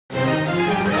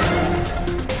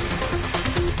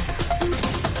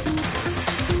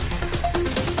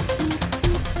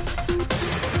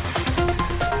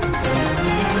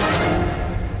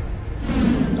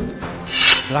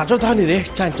राजधानी रे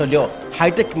चांचल्य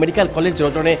hitech medical college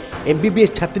जड़े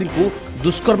एमबीबीएस छात्री को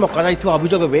दुष्कर्म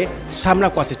अभियोग सामना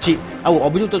को आसी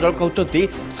अभियुक्त जन कहते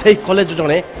से कॉलेज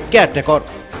जड़े केयरटेकर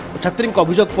छात्री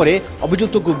अभियोग पर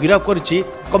अभियुक्त को गिरफ्त करिछि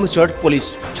कमिशनरेट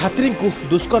पुलिस। छात्री को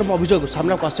दुष्कर्म अभियोग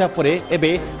सामना को आसा पर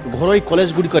एवं घरोई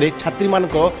कॉलेज गुड़िक छात्री मान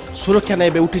सुरक्षा ने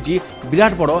उठी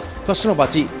विराट बड़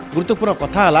प्रश्नवाची। गुरुत्वपूर्ण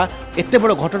कथा है एत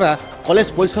बड़ घटना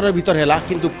कॉलेज परिसर भीतर है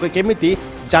किंतु केमिति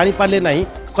जानी पारे ना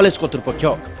कॉलेज कर्तृपक्ष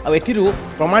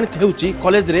प्रमाणित होउछि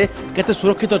कॉलेज रे केते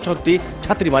सुरक्षित अछंती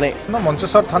छात्री माने।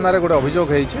 मंचेश्वर थाना रे गोटे अभियोग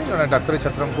होइछि जने डाक्टरी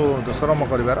छात्रन को दुष्कर्म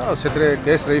करिवार और सेतरे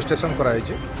केस रजिस्ट्रेशन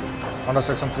कराइछि अंडर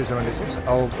सेक्शन 376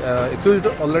 और एक्यूज्ड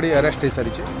ऑलरेडी अरेस्ट हो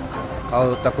सारी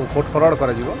ताको कोर्ट फॉरवर्ड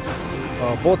करा जिवो।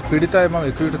 बोथ पीड़िता एवं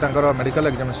एक्यूज्ड तांकर मेडिकल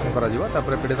एग्जामिनेशन करा जिवो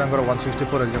तापर पीड़िता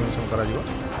 164 एग्जामिनेशन करा जिवो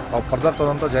और फर्दर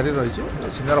तदंत जारी रही है।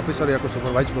 सीनियर ऑफिसर या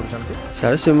सुपरवाइज कर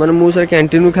सर से मु सर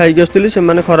कैंटीन खाई आसती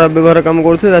से खराब व्यवहार काम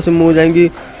करते मुझे जाकि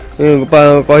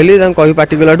कहली कही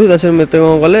पार्टी गलाठू मत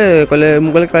कौन कले कहले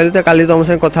मुझे काली तुम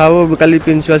साथ कथा हम काली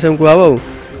प्रिंसिपाल से कहब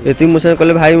ये मुझे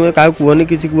कहले भाई मुझे क्या कहनी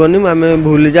किसी कहनी आम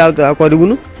भूल जा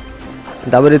करूँ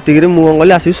तापर ये मुझे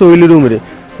कल आस शोली रूम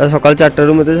सकाल 4टा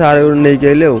मत सार नहीं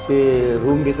आइले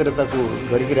रूम भितर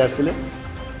धरिक आसिले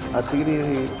आसिक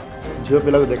झील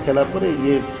पिला को देखला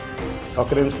ये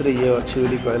अकरेन्स ये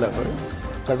अच्छी कहला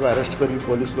अरेस्ट कर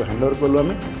पुलिस को हैंड ओवर कलु आम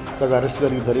अरेस्ट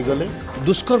कर धरी गले।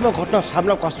 दुष्कर्म घटना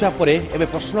सामना को आसवा पर एवं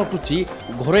प्रश्न उठुची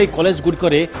घरोई कॉलेज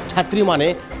गुड़िक छात्री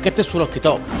माने केते सुरक्षित।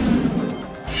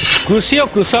 कृषि और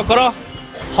कृषकर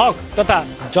हक तथा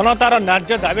जनतार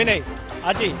न्याय दाबी नहीं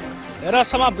आज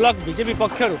एरसमा ब्लॉक बीजेपी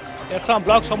पक्षर एरसमा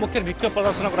ब्लॉक सम्मुखें विक्षोभ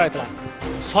प्रदर्शन कराइला।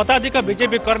 शताधिक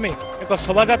बीजेपी कर्मी एक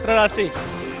शोभायात्रा आसी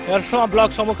एरसमा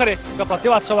ब्लॉक सम्मुखें एक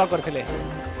प्रतिवाद सभा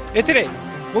करते।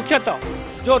 मुख्यतः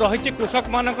जो रही कृषक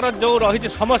मानकर जो रही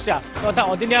समस्या तथा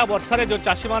अदिनिया वर्षा जो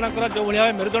चाषी मानकर जो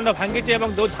भाई मेरुदंड भांगी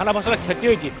जो धान फसल क्षति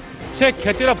होती से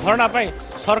क्षतिर भरणा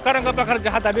सरकार पाखे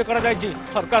जहाँ दाबी कर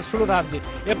सरकार शुणुना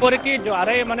एपरिक जो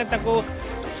आरआई माने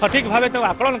सठिक भाव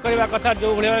आकलन करने कथा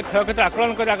जो भाई क्षयक्षति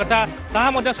आकलन करने कथा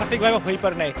ताहा सठिक भाव हो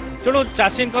पारे ना। तेणु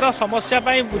चाषी समस्या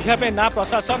बुझापी ना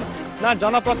प्रशासन ना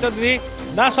जनप्रतिनिधि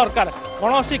ना सरकार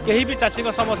कौन सी कहीं भी चाषी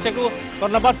समस्या को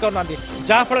कर्णपात करना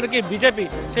जहाँफल कि बीजेपी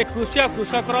से कृषि और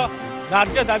कृषकर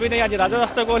न्याय दाबी नहीं आज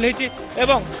राजरास्ता को ओह्लैछि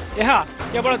एवं यह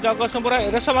केवल जगतसिंहपुर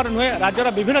एरसमार नुहे राज्यर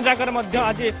विभिन्न जगह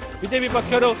आज बीजेपी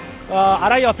पक्षर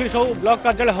आरआई ऑफिस हो ब्लॉक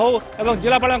कार्यालय हो एवं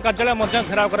जिलापाल कार्यालय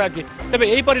घेराव कर तेज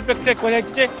यही परिप्रेक्षी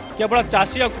कहुचे केवल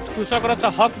चाषी और कृषकर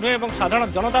हक नुहे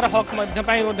साधारण जनतार हक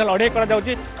लड़ाई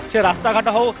कर रास्ताघाट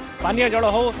हो पानीय जल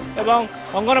हो एवं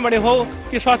अंगनवाड़ी हो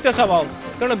कि स्वास्थ्य सेवा हो।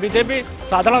 तेणु बीजेपी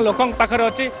साधारण लोकों पाखे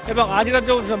अच्छी आज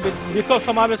जो विक्षोभ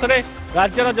समावेश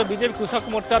राज्यर जो बीजेपी कृषक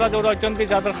मोर्चार जो रही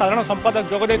साधारण संपादक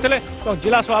जोगदे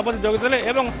जिला सभापति जोगदे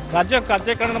राज्य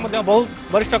कार्यकारिणी बहुत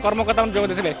वरिष्ठ कर्मकर्ता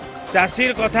जोगदे। चाषी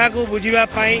कथा को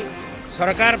बुझापी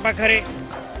सरकार पाखरे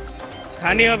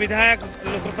स्थानीय विधायक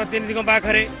लोकप्रतिनिधि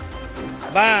पाखरे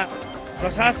बा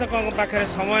प्रशासक पाखरे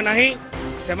समय नहीं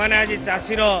से माने आज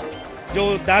चाषीर जो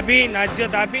दाबी न्याय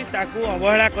दाबी ताकू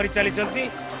अवहेला कर चली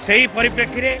से ही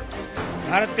परिप्रेक्षी में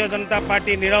भारतीय जनता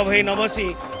पार्टी नीरव हो न बसी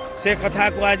से कथा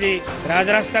को आज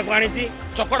राजरास्ता को आनी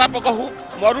चकड़ा पक हो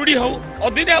मरुड़ी हो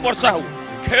अदिनिया वर्षा हो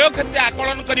क्षय क्षति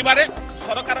आकलन करिबारे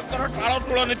सरकार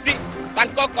टालटूल नीति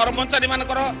कर्मचारी मान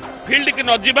फिल्ड की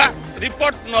नजा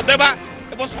रिपोर्ट नदेवा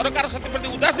एवं सरकार से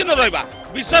उदासीन रहा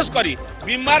विशेषकर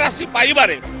बीमा राशि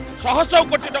पाइबारे शह शह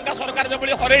कोटी टंका सरकार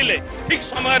जो हरइले ठीक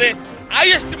समय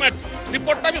आई एस्टिमेट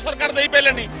रिपोर्टा भी सरकार दे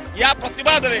पारे या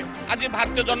प्रतिवाद रे आज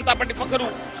भारतीय जनता पार्टी पक्षर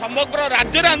समग्र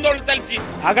राज्य में आंदोलन चलती।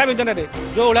 आगामी दिन में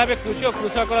जो भाव कृषि और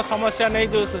कृषक समस्या नहीं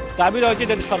जो दाबी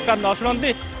रही सरकार न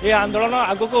शुणती ये आंदोलन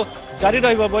आग को जारी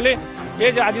रही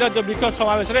ये आज जो विक्षोभ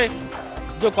समावेश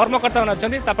जो कर्मकर्ता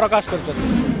अच्छा प्रकाश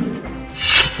कर।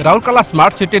 राउरकेला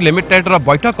स्मार्ट सिटी लिमिटेड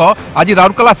बैठक आज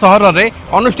राउरकेला सहर में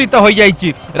अनुष्ठित हो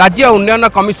जाइछि। राज्य उन्नयन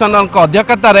कमिशनर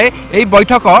अध्यक्षतार यह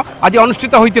बैठक आज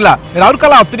अनुष्ठित होता।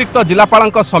 राउरकेला अतिरिक्त जिलापाल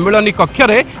सम्मिलनी कक्ष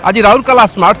में आज राउरकेला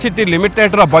स्मार्ट सिटी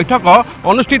लिमिटेड बैठक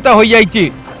अनुष्ठित हो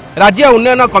जाइछि। राज्य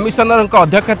उन्नयन कमिशनर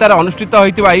अध्यक्षतार अनुष्ठित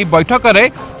होता यह बैठक में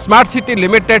स्मार्ट सिटी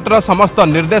लिमिटेड समस्त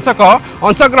निर्देशक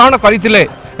अंशग्रहण करते।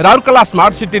 राउरकेला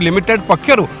स्मार्ट सिटी लिमिटेड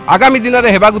पक्षर आगामी दिन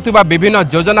में होगा विभिन्न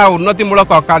योजना और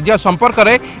उन्नतिमूलक कार्य संपर्क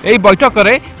में यह बैठक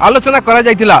में आलोचना करा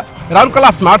जायतिला। राउरकेला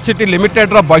स्मार्ट सिटी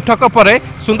लिमिटेड बैठक पर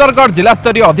सुंदरगढ़ जिला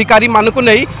स्तरीय अधिकारी मानक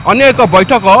नहीं अन्य एक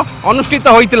बैठक अनुष्ठित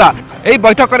होता। यह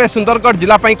बैठक में सुंदरगढ़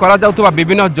जिला करा जाउथुबा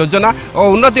विभिन्न योजना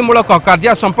और उन्नतिमूलक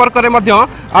कार्य संपर्क में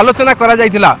आलोचना करा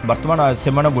जायतिला। वर्तमान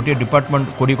से गोटे डिपार्टमेंट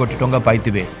 20 कोटी टंका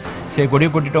पाइबे से 20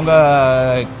 कोटी टंका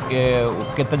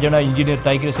केते जना इंजीनियर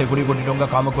ताइक से 20 कोटी टंका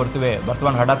काम करते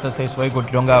बर्तमान हठात से 100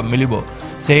 कोटी टंका मिलिबो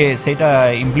सेटा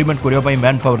इम्प्लीमेंट करबा पई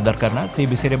मैन पावर दरकार ना से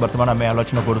विषय बर्तमान आम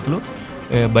आलोचना करूँ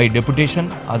bye deputation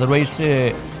otherwise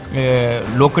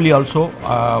locally also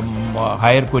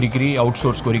higher करी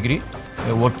आउटसोर्स करी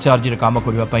वर्क चार्ज रे काम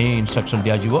करबा पई इंस्ट्रक्शन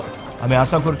दिया जिवो आम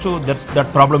आशा करछु that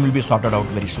problem will be sorted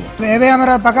out very soon एबे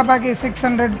हमरा पाका पाकी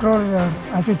 600 करोड़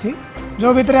आसी छी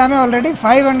जो भितर आम ऑलरेडी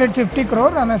 550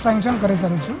 करोड़ आम सैंक्शन कर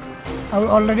सारी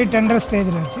ऑलरेडी टेंडर स्टेज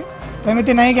रे अछि तो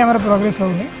एमिति नहीं कि हमर प्रोग्रेस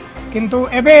होउनी किंतु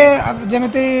एबे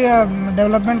जेमिति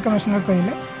डेवलपमेंट कमिश्नर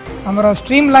कहले हमर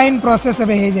स्ट्रीम लाइन प्रोसेस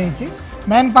एबे हे जाई छी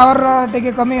मैन पावर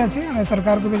टिके कमी अछि हम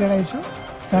सरकार को भी जणाइछु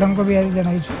सरम को भी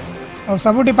जणाइछु और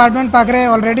सब डिपार्टमेंट पाखरे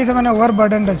ऑलरेडी से माने ओवर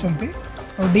बर्डन अछंती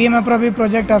और डीएमएफ रो भी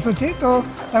प्रोजेक्ट आसुची तो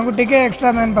तांको टिके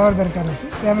एक्स्ट्रा मैन पावर दरकार अछि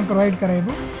से हम प्रोवाइड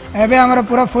कराइबु एबे हमर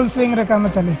पूरा फुल स्विंग रे काम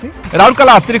चली छी।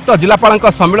 राउरकेला अतिरिक्त जिलापाल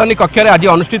सम्मिलनी कक्ष में आज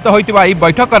अनुष्ठित होइतिबा ई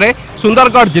बैठक में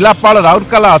सुंदरगढ़ जिलापाल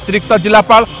राउरकेला अतिरिक्त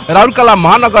जिलापाल राउरकेला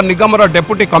महानगर निगम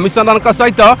डेप्यूटी कमिशनर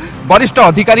सहित वरिष्ठ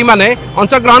अधिकारी माने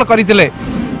अंशग्रहण करथिले।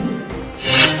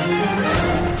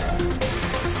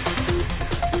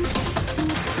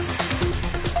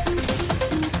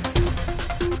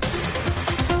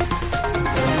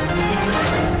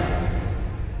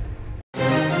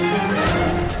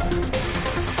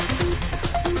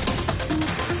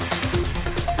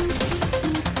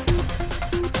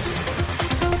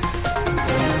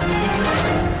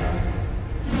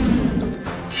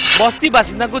 बस्ती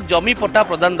बासिंदा को जमी पट्टा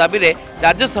प्रदान दाबी रे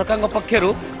राज्य सरकार पक्षर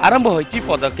आरंभ होइछि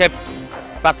पदक्षेप।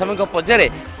 प्राथमिक पर्यायर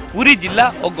पुरी जिला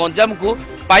और गंजाम को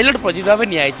पायलट प्रोजेक्ट भाव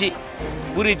नियाइछि।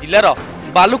 पुरी जिलार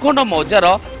बालुखंड मौजार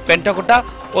पेंटकोटा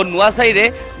और नुआसाई रे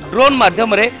ड्रोन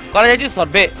माध्यम रे करा जायछि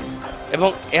सर्वे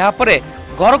एवं एहा परे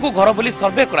घर को घर बोली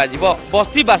सर्वे करा जिवो।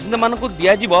 बस्ती बासिंदा मानकु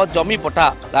दिया जिवो जमी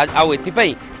पट्टा आउ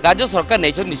एथिपई राज्य सरकार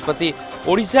नेइछ निष्पत्ति।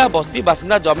 ओडिशा बस्ती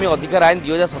बासिंदा जमी अधिकार आईन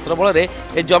 2017 बल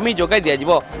ए जमी जोगाई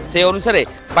दिया से अनुसार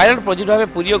पायलट प्रोजेक्ट भाव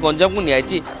पुरी और गंजाम को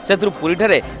नियाइछि। सेथुरु पुरी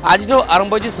ठारे आज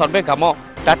आरंभ होइछि सर्वे काम।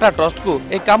 टाटा ट्रस्ट को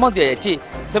ए काम दिया जायछि।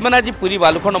 सेमाने आज पुरी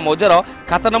बालुखंड मौजार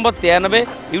खाता नंबर 93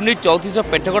 यूनिट 34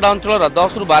 पेंटकोटा अंचल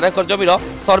 10 रु 12 एकर जमीर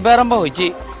सर्वे आरंभ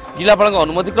होइछि। जिलापाल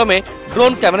अनुमति क्रमे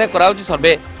ड्रोन कैमेरा कराउछि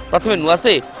सर्वे। प्रथमे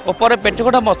नुआसे और पर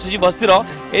पेंटकोटा मत्स्यजीवी बस्तीर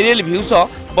एरियल भ्यूस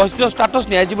बस्तीर स्टाटस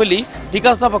नियाइछि बोली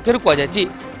ठिकास्था पक्षर कहुछि।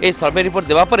 ए सर्वे रिपोर्ट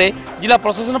देवा परे जिला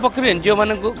प्रशासन पक्षर एनजीओ मान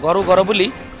घर घर बुली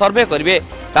सर्वे करेंगे।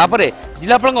 तापरे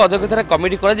जिलापाल अध्यक्षतार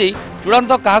कमिटी कर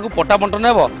चूड़ांत क्या पट्टा बंटन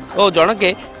हो और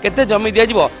जनके केते जमी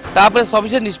दिज्व तापर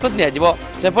सविशेष निष्पत्ति नियाजिवो।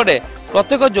 सेपटे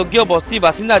प्रत्येक योग्य बस्ती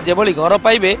बासिंदा जेभली घर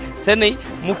पाइबे से नहीं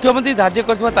मुख्यमंत्री धार्य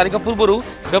कर तारीख पूर्व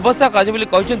व्यवस्था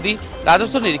कहते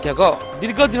राजस्व निरीक्षक।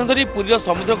 दीर्घ दिन धरी पुरी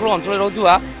समुद्रकूल अंचल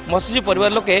रोकुवा मत्स्यजीवी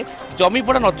परिवार लोके जमी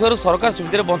पट्टा नथिबारु सरकार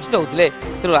सुविधा वंचित होते।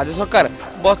 तेणु राज्य सरकार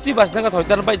बस्ती बासिंदा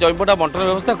थैथान जमी पट्टा बंटन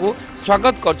व्यवस्था को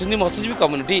स्वागत कर मत्स्यजीवी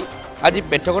कम्युनिटी। आज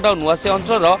पेंटकोटा और नुआसे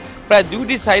अंचल प्राय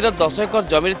 2टी साइर 10 एकर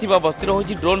जमी बस्तीर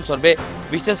होइछि ड्रोन सर्वे।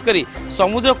 विशेषकर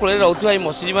समुद्र कूल रोकुवा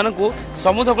मत्स्यजीवी मानकु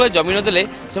समुद्र कूल जमी नदेले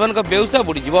सेमानक व्यवसाय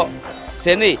बुड़ीजिवो।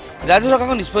 से नहीं राज्य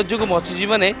सरकार निष्पत्ति जो मत्स्यजीवी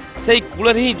मैंने से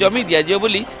कूल ही जमी दिज्व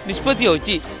बोली निष्पत्ति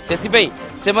होइछि। सेथिपई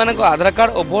सेमानक आधार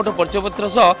कार्ड और भोट परिचय पत्र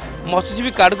सह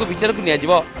मत्स्यजीवी कार्ड को विचार को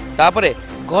नियाजिवो। तापरे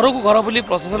घर को घर बुली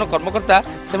प्रशासन कर्मकर्ता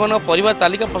सेमान परिवार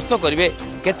तालिका प्रस्तुत करेंगे।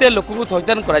 केते लोक को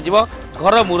थैथान करा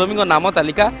घर मुरबी नाम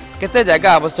तालिका केते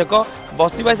जगह आवश्यक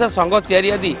बस्तीवासी संघ तैयारी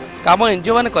आदि काम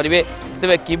एनजीओ मैंने करेंगे।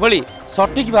 तेबे किभली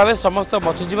सठिक भाव समस्त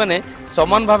मत्स्यजीवी मैंने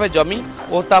समान भाव जमी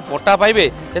और ता पट्टा पाइबे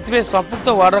से संपुक्त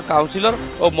वार्ड काउंसिलर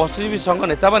और मत्स्यजीवी संघ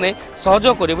नेता मैंने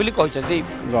सहयोग करेंगे।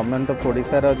 गवर्नमेंट ऑफ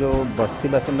ओडिशा जो बस्ती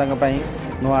बासिंदा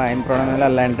नुआ आईन प्रणयन है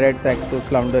land rights act to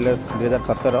slum डेलर्स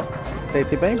 2017 से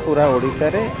पूरा ओडिशा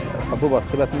रे सब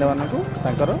बस्ती बासिंदा मानक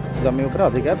जमी उपर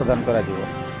अधिकार प्रदान करा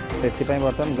से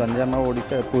बर्तमान गंजाम और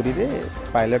ओडिशा पुरी रे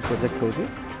पायलट प्रोजेक्ट होची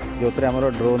जो आमर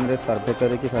ड्रोन रे सर्वे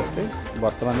करके फास्ट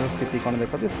बर्तमान स्थिति कौन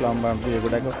देखते स्लम बाउंड्री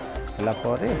एगुड़ाक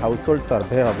है हाउस होल्ड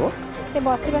सर्वे हम से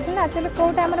बस्ती बासिंदा एक्चुअली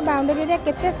कोटा आमर बाउंड्री एरिया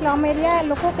केते स्लम एरिया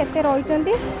लोक केते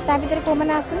रहिचंती ता भीतर को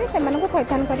माने आसुनी सेमानकु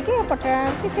थैथान करके पट्टा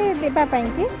किसी देबा पई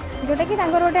कि जोटा कि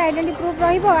तांकर गोटे आइडेंटिटी प्रूफ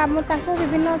रहिबो हम तांको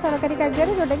विभिन्न सरकारी कार्य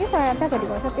रे जोटा कि सहायता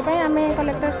करिवो। सति पई आमे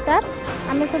कलेक्टर स्टाफ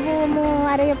आमे सब मो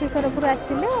आरआई ऑफिसर पुर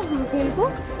आछिले फील्ड को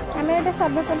आमे एटा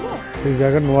सर्वे करलो। ई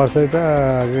जगह नुआ सेटा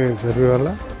आगे सर्वे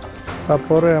वाला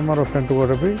तापर हमर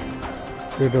पेंटकोटा भी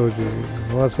एटा होची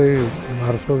नुआ से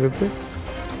 1200 केते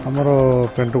हमर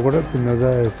पेंटकोटा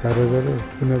 3000 4000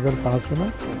 3500 ना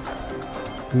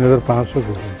 3500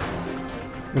 को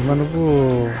एमानकु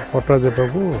पट्टा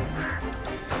देबाकू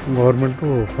गवर्नमेंट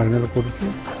को फाइनल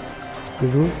करछि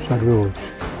जो सर्वे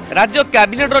होछि। राज्य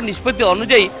कैबिनेट निष्पत्ति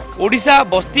अनुଯାयी ओडिशा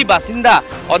बस्ती बासिंदा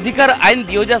अधिकार आईन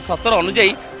 2017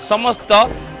 अनुଯାयी समस्त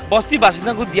बस्ती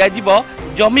बासिंदा को दियाजिब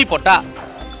जमी पट्टा।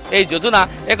 ए योजना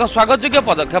एक स्वागतयोग्य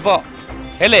पदक्षेप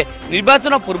हेले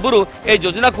निर्वाचन पूर्व ए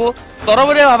योजना को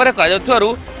तरबरिया भाव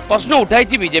में प्रश्न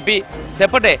उठाई बीजेपी।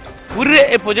 सेपटे पुरी रे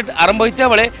ए प्रोजेक्ट आरंभ होता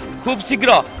बेले खूब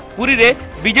शीघ्र पुरी रे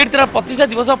बीजेपी तार प्रतिष्ठा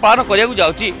दिवस पालन करने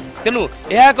जाऊँगी तेणु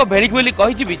यह एक भेड़िक बोली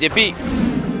कही बीजेपी।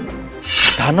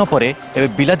 धान पर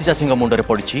एवं बिलाती चाषी मुंडे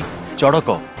पड़ी चड़क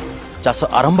चाष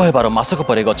आरंभ होबार मासक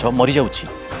पर गछ मरी जाउछि।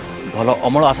 भल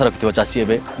अमल आशा रखिथिबा चाषी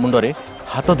एवं मुंडे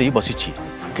हाथ दे बसी।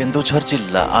 केन्दुझर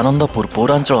जिला आनंदपुर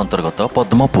पौरांचल अंतर्गत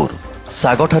पद्मपुर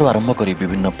सागठारु आरंभ कर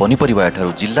विभिन्न पनीपरिबा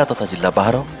एठारु जिला तथा जिला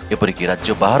बाहर एपरिक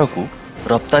राज्य बाहर को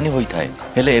रप्तानी होता है।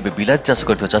 हेले एबे बिलाती चाष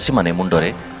करथिबा चाषी माने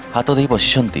मुंडे हाथ दे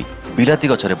बसिछन्ति। बिलाती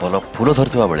गछरे भल फूल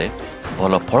धरिथिबा बेले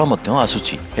भल फल मध्य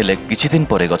आसुछि। हेले किछि दिन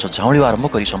परे गछ झाउळिबा आरंभ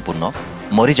करी संपूर्ण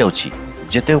मरी जाउछि।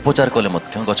 जेते उपचार कले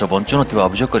मध्य गछ बंचु नथिबा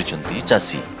अभियोग करिसन्ति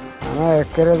चाषी। हम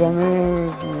एकरे जमी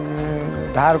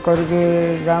धार करके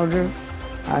गाँव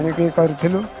आनिकी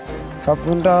करथिलु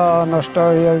संपूर्ण नष्ट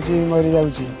हो जाउछि मरी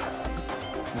जाउछि।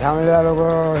 झाउळिया लोक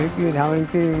होइकी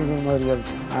झाउळिकी मरी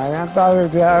जाउछि। आया तो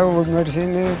जाऊ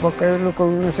मेडिसिन पकेलु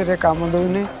कोनसे काम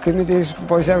दउनी केमिति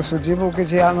पैसा सुझिबो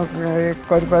किछि हम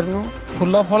कर परनु।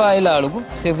 फूल फल आइला बेलू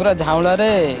से पूरा झाउला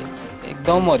रे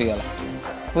एकदम मरीगला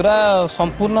पूरा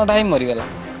संपूर्ण टाइम मरीगला।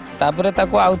 तापर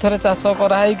ताको आउ थे चाष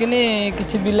कराई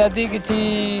कि बिलाती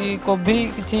कि कोभी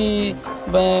कि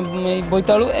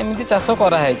बोईतालु एमती चाष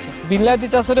कराई। बिलाती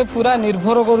चाष रे पूरा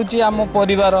निर्भर करुच्ची आम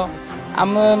परिवार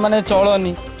आम माने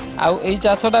चलनी आउ एई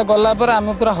चाषटा गला पर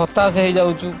आम पूरा हताश हो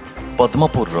जाउछु।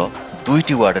 पद्मपुर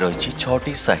दुईटी वार्ड रही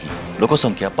 6टी साही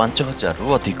लोकसंख्या 5000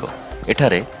 रु अधिक।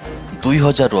 एठारे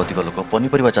 2000 रु अधिक लोक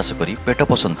पनीपरिबा चाष करी पेट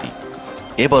पोषंती।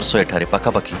 ए वर्ष एठारे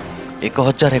पाखापाखि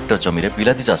 1000 हेक्टर जमी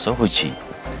बिलाती चाष होइछि।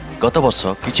 गत वर्ष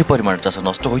किछि परिमाण चाष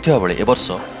नष्ट होइथिबा बेले ए वर्ष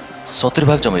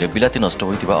 70% जमी बिलाती नष्ट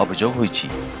होइथिबा अभियोग होइछि।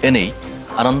 एनै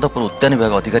आनंदपुर उद्यान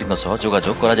विभाग अधिकारी सह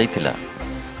जोगाजोग करा जाइथिला।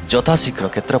 यथाशीघ्र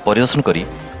क्षेत्र परिदर्शन करी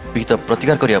विहित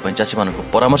प्रतिकार करिया पय चाषी मानकु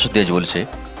परामर्श दिया बोली से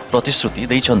प्रतिश्रुति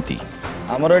दैछन्ति।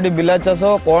 हमर एडी बिलाती चाष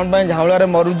कोन पय झाउला रे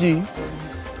मरुजी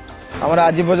हमर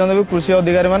आज पर्यंत भी कृषि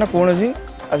अधिकारी माने कोनोसी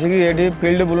आसिक एडी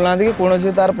फील्ड बुलना कि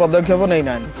कोनोसी तार पदक्षेप नै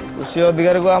ना। कृषि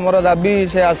अधिकारी को हमर दाबी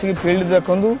से आसिक फील्ड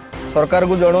देखंतु सरकार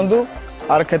को जणातु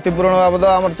आर क्षतिपूरण बाबद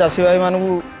आम चाषी भाई मानू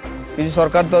किसी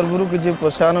सरकार तरफ किसी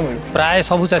प्रोत्साहन मिले। प्राय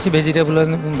सब चाषी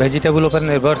भेजिटेबल पर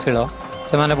निर्भरशील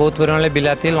से माने बहुत परिमाण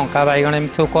बिलाती लंका बैगण एम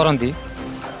सब करती।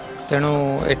 तेणु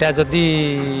एटा जदि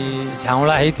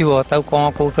झाउला हो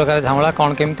कौन कौ प्रकार झाउला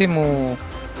कौन केमती मु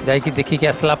जाइकी देखिकी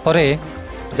आसला परे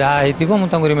जहाँ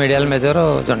हो रिमेडियल मेजर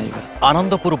जनइबी।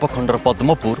 आनंदपुर उपखंडर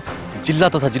पद्मपुर जिला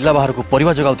तथा जिला बाहर को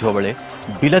परिवा जगाउथिबा बेले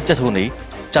बिलाती चाष को नहीं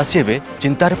चाषी एवं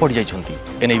चिंतार पड़ जाइछन्ति।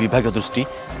 एने विभाग दृष्टि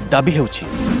दाबी हेउछि।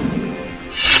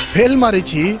 फेल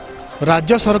मारिछि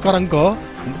राज्य सरकारक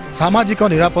सामाजिक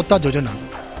निरापत्ता योजना।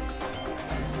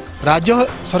 राज्य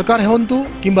सरकार होंतु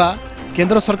किंबा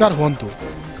केंद्र सरकार होंतु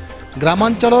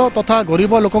ग्रामांचल तथा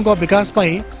गरीब लोकंक विकास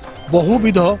पई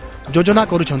बहुविध योजना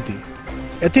करुछन्ति।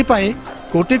 एथिपाई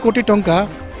कोटी कोटी टंका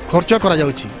खर्च करा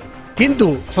जाउछि किंतु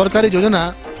सरकारी योजना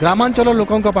ग्रामांचल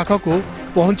लोकंक पाखकु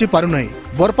पहुंची पारु नै।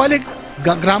 बरपाली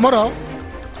ग्रामर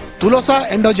तुलसा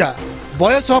एंडजा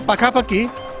बयस पाखापाखि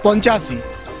 85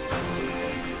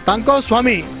 तांको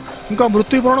स्वामी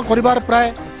मृत्युवरण करिबार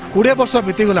प्राय 20 वर्ष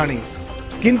बीतीगलानी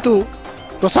किंतु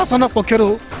प्रशासन पक्षरु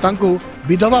तांको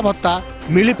विधवा भत्ता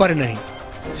मिली पारि नहीं।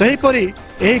 सही परी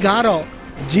एही गाँर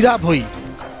जीरा भई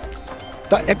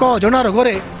ता एक अजଣା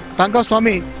रोगरे तांको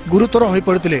स्वामी गुरुतर होई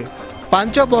पड़िथिले।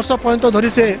 5 वर्ष पर्यंत धरी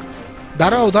से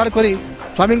धार उद्धार करी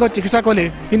स्वामी चिकित्सा कले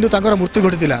किंतु तांकर मृत्यु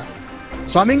घटिथिला।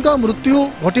 स्वामी मृत्यु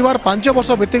घटवार 5 वर्ष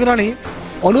बीतीगलानी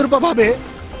अनुरूप भाव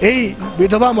यही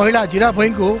विधवा महिला जीरा भई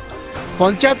को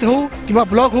पंचायत हो कि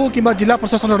ब्लॉक हो कि जिला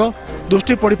प्रशासन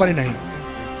दृष्टि पड़ पारि नहीं।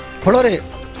 फल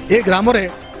ए ग्राम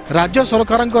राज्य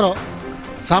सरकार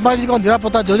सामाजिक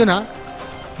निरापत्ता योजना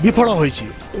विफल होइछि।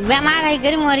 बेमार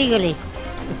होकर मरीगले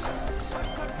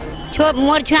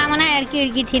मोर छुआ मैंने एड़की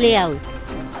एड़की थिले आउ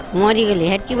मरीगले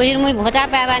हेटकी बजे मुई भोटा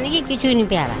पाबानी कि किछु नहीं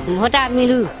पाबा भोटा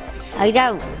मिलू आइजा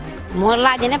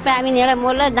मोरला देने पामी नेला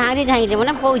मोरला धारी धाई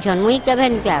मने पहुंचन मुई केबे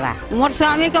नहीं पाबा। मोर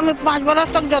स्वामी के मैं 5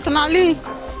 बरस तक जतना ली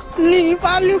नहीं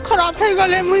पाली खराब हो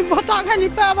गले मुई भोटा के नहीं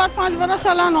पाबा 5 बरस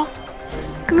लानो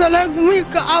गले मुई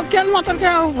केन मतलब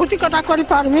के भूति कटा करी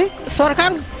पारमी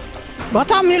सरकार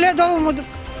भत्ता मिले दो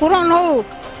पूरण हो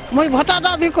मुई भत्ता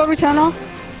दाबी करू छन।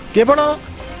 केवल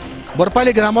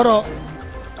बरपाली ग्रामर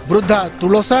वृद्धा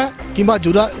तुलसा किंबा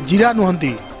जीरा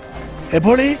नुहंती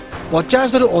एभली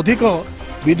 50 रु अधिक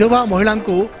विधवा महिला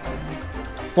को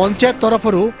पंचायत तरफ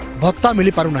भत्ता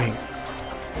मिली पारु नहीं।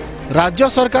 राज्य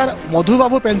सरकार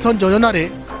मधुबाबू पेंशन योजना रे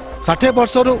 60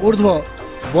 वर्ष ऊर्ध्व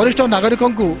वरिष्ठ नागरिकों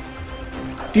को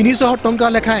 300 टंका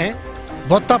लेखाएं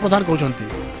भत्ता प्रदान करछंती।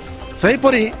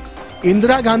 सेहीपरि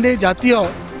इंदिरा गांधी जातीय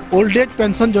ओल्ड एज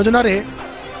पेंशन योजना रे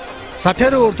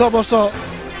 60 ऊर्ध्व वर्ष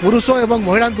पुरुष एवं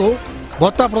महिला को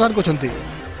भत्ता प्रदान करछंती।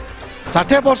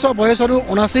 60 वर्ष बयस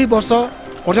 79 वर्ष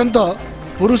पर्यंत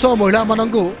पुरुष और महिला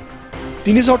मानक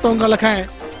 300 टंका लेखाएं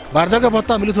वार्धक्य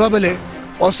भत्ता मिलुवा बेले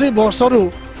 80 वर्ष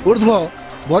ऊर्ध्व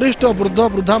वरिष्ठ वृद्ध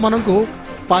वृद्धा मानक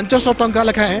 500 टंका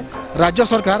लेखाएं राज्य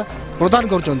सरकार प्रदान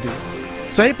करछंती।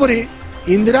 सेहीपरि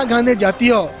इंदिरा गांधी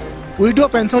जातीय विडो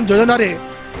पेंशन योजना रे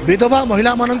विधवा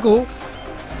महिला मानक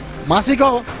मासिक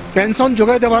पेंशन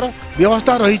जोगाई देवार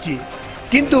व्यवस्था रही।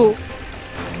 किंतु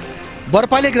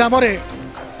बरपाली ग्राम रे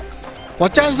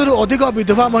 50 रु अधिक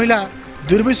विधवा महिला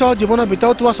दुर्विषह जीवन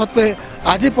बिताउवा सत्वे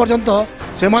आज पर्यंत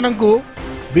सेमानंकु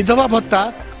विधवा भत्ता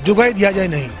जोगाई दिया जाए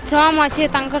नहीं। फॉर्म अच्छे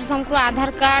सबको आधार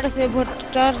कार्ड से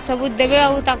भोटर सब देवे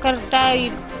और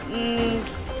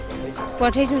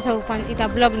पठे सब पांचटा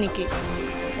ब्लॉक निके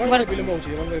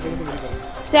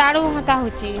से आड़ू हता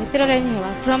होची इतर लाइन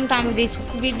हेबा फॉर्म टाइम देछ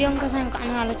वीडियो का संग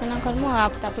हम आलोचना करमु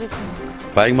आप तापर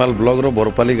पाइकमाल ब्लॉक रो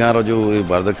बरपाली गाँव रो जो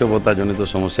वार्धक्य भत्ता जनित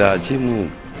समस्या अछि मु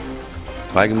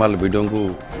पाइकमाल वीडियो को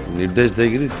निर्देश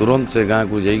देगिरी तुरंत से गाँव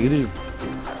को जाइगिरी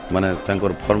माने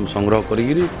तांकर फॉर्म संग्रह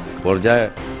करिगिरी पर्याय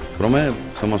क्रमे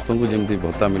समस्त को जमती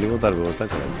भत्ता मिलिबो तार व्यवस्था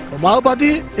करा।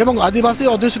 माओवादी एवं आदिवासी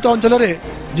अध्युषित अंचल रे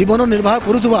जीवन निर्वाह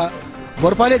करुवा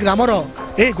बरपाली ग्रामर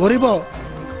ए गरीब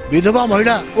विधवा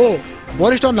महिला और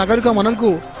वरिष्ठ नागरिक मानक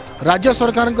राज्य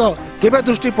सरकार केबे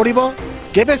दृष्टि पड़िबो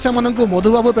केबे से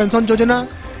मधुबाबू पेंशन योजना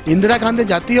इंदिरा गांधी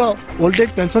जातीय ओल्ड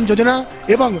एज पेंशन योजना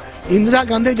एवं इंदिरा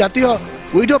गांधी जातीय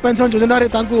विडो पेंशन योजना रे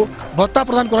तांकु भत्ता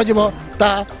प्रदान करा जिवो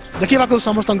ता देखिबा को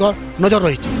समस्त नजर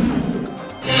रही।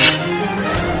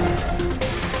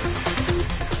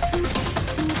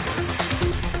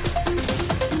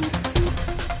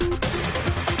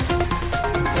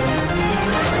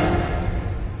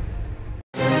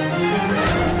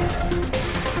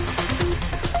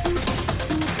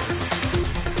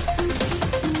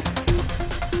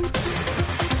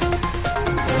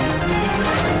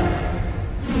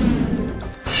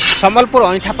 सम्बलपुर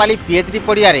अईठापाली पीएचडी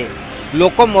पड़िया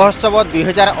लोक महोत्सव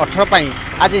 2018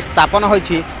 आज स्थापन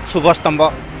होईछि शुभस्तंभ।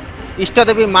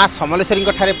 इष्टदेवी माँ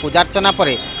समलेश्वरी ठारे पूजार्चना पर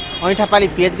अईठापाली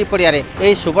पीएचडी पड़िया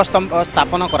यह शुभस्तंभ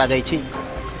स्थापन करा जायछि।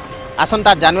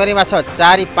 आसंता जनवरी मास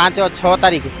 4, 5 और 6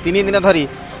 तारीख 3 दिन धरी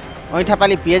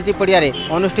अईठापाली पीएचडी पड़िया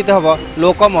अनुष्ठित होब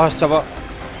लोक महोत्सव।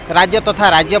 राज्य तथा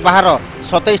राज्य बाहर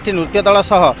 27टी नृत्य दल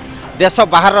सह देश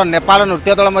बाहर नेपाल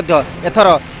नृत्य दल मध्य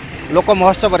एथर लोक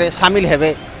महोत्सव रे शामिल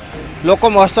हेबे। लोक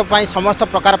महोत्सव पाई समस्त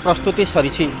प्रकार प्रस्तुति सरी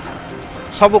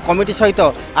सबु कमिटी सहित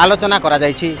आलोचना करा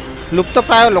जायछि।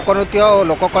 लुप्तप्राय लोकनृत्य और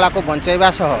लोककला को बंचाइबा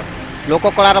सह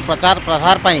लोककलार प्रचार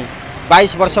प्रसार पाई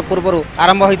 22 वर्ष पूर्व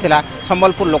आरंभ होइथिला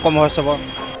संबलपुर लोक महोत्सव।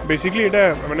 बेसिकली एटा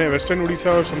माने वेस्टर्न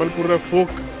ओडिशा और संबलपुर फोक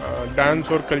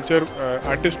डांस और कल्चर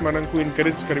आर्टिस्ट मानन को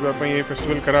इनकरेज करबा पई ए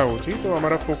फेस्टिवल करा होछि। तो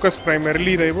हमारा फोकस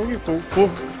प्राइमरीली रहबो कि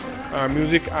फोक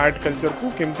म्यूजिक आर्ट कल्चर को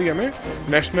केमती हमें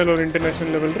नेशनल और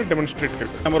इंटरनेशनल लेवल रे डेमोन्स्ट्रेट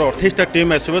करबो। हमर 28टा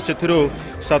टीम आसीबो सेथिरो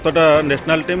 7टा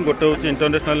नेशनल टीम गोटे होछि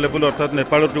इंटरनेशनल लेवल अर्थात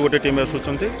नेपाल रो गोटे टीम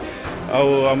आसुछन्ते आ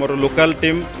हमर लोकल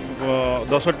टीम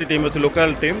 10टी टीम अछि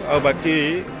लोकल टीम आ बाकी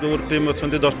जो टीम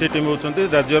अछन्ते 10टी टीम होछन्ते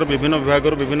राज्यर विभिन्न विभाग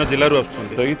रो विभिन्न जिल्ला रो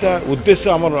आसुछन्ते। तो इता उद्देश्य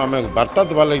हमर हम वार्ता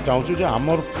दबा लागि चाहूछु जे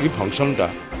हमर ई फंक्शनटा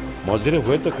मझिरे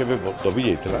होय तो केबे दबी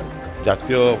जाइतला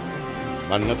जातीय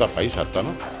मान्यता पाई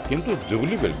सारतान किंतु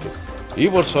जुबली बेलके ई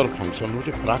वर्षर फंक्शन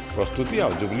होचे प्राक प्रस्तुति आ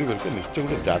जुबली बेलके निश्चय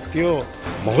गोटे जातीय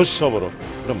महोत्सव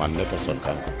रो मान्यता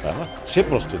सरकार को से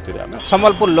प्रस्तुति रे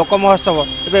संबलपुर लोक महोत्सव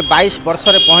एबे 22 वर्ष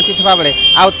रे पहुंची थिबा बेले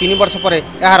आ 3 वर्ष परे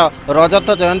यार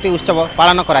रजत जयंती उत्सव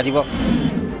पालन करा जिवो।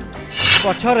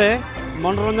 पछरे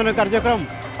मनोरंजन कार्यक्रम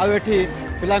आ एठी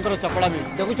पिलांकर चपड़ामी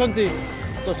देखुछंती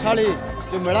तोसाली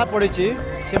जो मेला पड़ी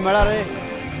से मेला रे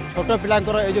छोट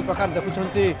पिलांकर ए जो प्रकार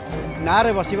देखुछंती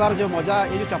नारे बसिबार जो मजा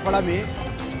ये जो चपड़ामी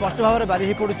स्पष्ट भाव में बारी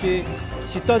हो पड़ुची।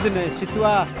 शीत दिने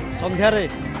शीतुआ संध्यार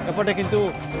एपटे किंतु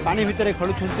पानी भितर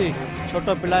खेलुंट छोट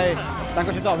पिलाए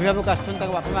सहित अभिभावक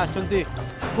बापा आसुँच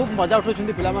खूब मजा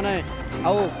उठाउछंती पिला माने।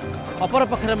 आउ अपर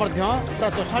पक्षरे पूरा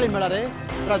तोशाली मेलार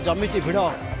पूरा जमी भिड़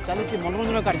चली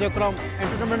मनोरंजन कार्यक्रम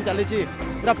एंटरटेनमेंट चली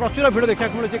पूरा प्रचुर भिड़ देखा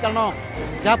मिलूँ कारण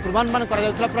जहाँ पूर्वानुमान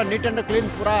पूरा नीट एंड क्लीन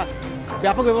पूरा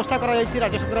व्यापक व्यवस्था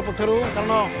राज्य सरकार पक्षर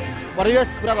कारण परिवेश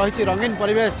पूरा रही रंगीन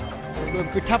परिवेश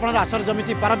पिठापणार आसर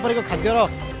जमी पारंपरिक खाद्यर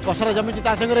पसर जमी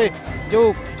संगे जो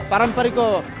पारंपरिक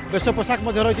वेश पोशाक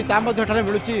रही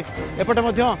मिलूँ एपटे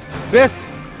बेस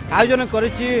आयोजन कर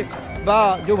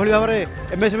जो भाव में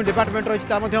एमएसएमई डिपार्टमेंट रही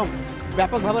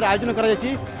व्यापक भाव में आयोजन कर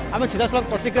आम सीधा सड़क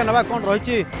प्रतिक्रिया ना कौन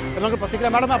रही प्रतिक्रिया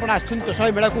मैडम आप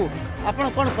तोशाली मेला को आप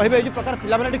कौन कहे ये प्रकार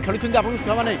पे खेलुं आप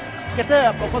छुआ मैंने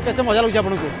केते मजा लगे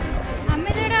आपको आम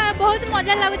जो बहुत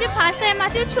मजा लगुच फास्ट टाइम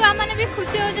आस छुआ मैंने भी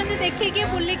खुशी होती देखिकी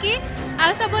बुलिकी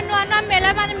आ सब नुआ नुआ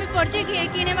मेला मान भी पड़े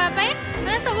किणवा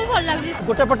मैंने सब भल लगे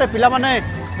गोटे पटे पिला माने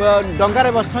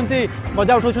डंगारे बसुँच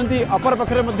मजा उठाउछन्ति अपर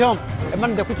पाखरे एम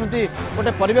देखुं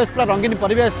गोटे परिवेश पूरा रंगीन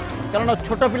परिवेश कारण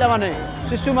छोट पिला माने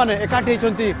शिशु माने एकाठी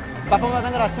होती बापा माँ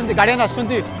गार्डियन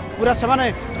आसुँच पूरा से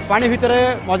पानी भितर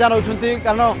मजा नौ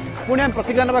कारण पुणी आम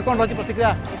प्रतिक्रिया ना कौन रही प्रतिक्रिया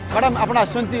मैडम आप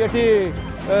आसुँचे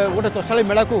गोटे तोशाली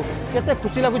मेला को केते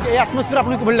खुशी लगुच ये आटमोस्फियर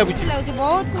आपको भल लगुच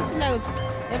बहुत खुशी लगुच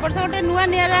ए वर्ष गोटे नुआ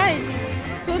निरा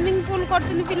स्विमिंग पूल कर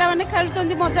पिलाने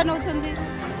खेलुं मजा नौ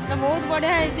बहुत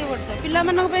बढ़िया है वर्ष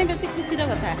पे बेस खुशी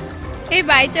कथा ये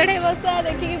बाई चढ़े बसा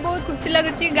देखिए बहुत खुशी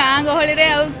लगुच गाँ गहली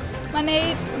माने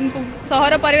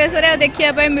सहर परिवेश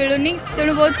देखा मिलूनी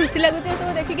तेणु बहुत खुशी लगुच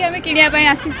सब देखिए आम किणापी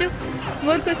आसीचु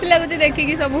बहुत खुशी लगुच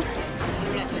देखिकी सब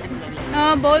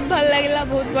हाँ बहुत भल लगे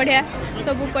बहुत बढ़िया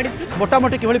सब पड़ी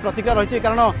मोटामोटी कि प्रतिक्रिया रही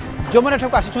कारण जो मैंने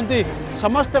आसुँच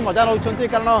समस्ते मजा नौ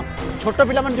कारण छोट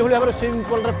पिला जो भाव में स्विमिंग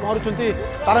पूल में पहुँचुं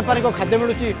पारंपरिक खाद्य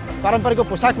मिलूँ पारंपरिक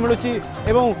पोशाक मिलूँ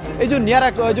ये जो निरा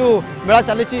जो मेला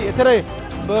चली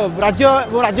राज्य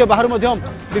और राज्य बाहर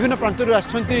विभिन्न प्रांत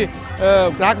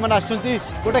ग्राहक मैंने आसुँच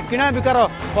गोटे किणा बिकार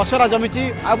पसरा जमी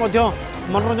आ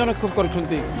मनोरंजन खूब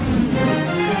कर